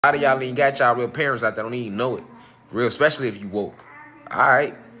A lot of y'all ain't got y'all real parents out there, don't even know it. Real, especially if you woke. All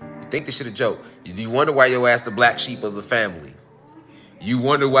right? You think this shit a joke. You wonder why your ass the black sheep of the family. You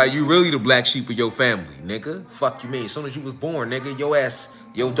wonder why you really the black sheep of your family, nigga. Fuck you mean. As soon as you was born, nigga, your ass,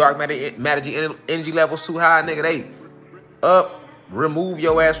 your dark matter energy levels too high, nigga. They up, remove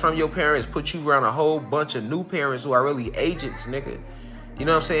your ass from your parents, put you around a whole bunch of new parents who are really agents, nigga. You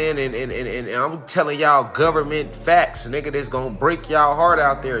know what I'm saying? And I'm telling y'all government facts, nigga, that's gonna break y'all heart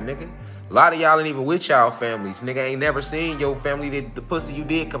out there, nigga. A lot of y'all ain't even with y'all families. Nigga ain't never seen your family that the pussy you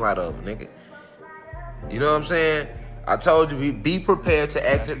did come out of, nigga. You know what I'm saying? I told you, be prepared to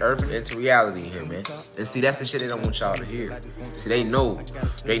exit Earth and enter reality here, man. And see, that's the shit they don't want y'all to hear. See, they know.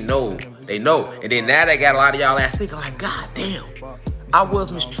 And then now they got a lot of y'all ass thinking like, God damn, I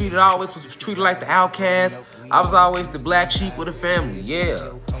was mistreated. I always was treated like the outcast. I was always the black sheep of the family.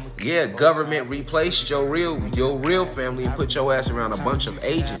 Yeah, government replaced your real family and put your ass around a bunch of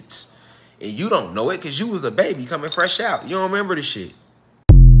agents. And you don't know it because you was a baby coming fresh out. You don't remember the shit.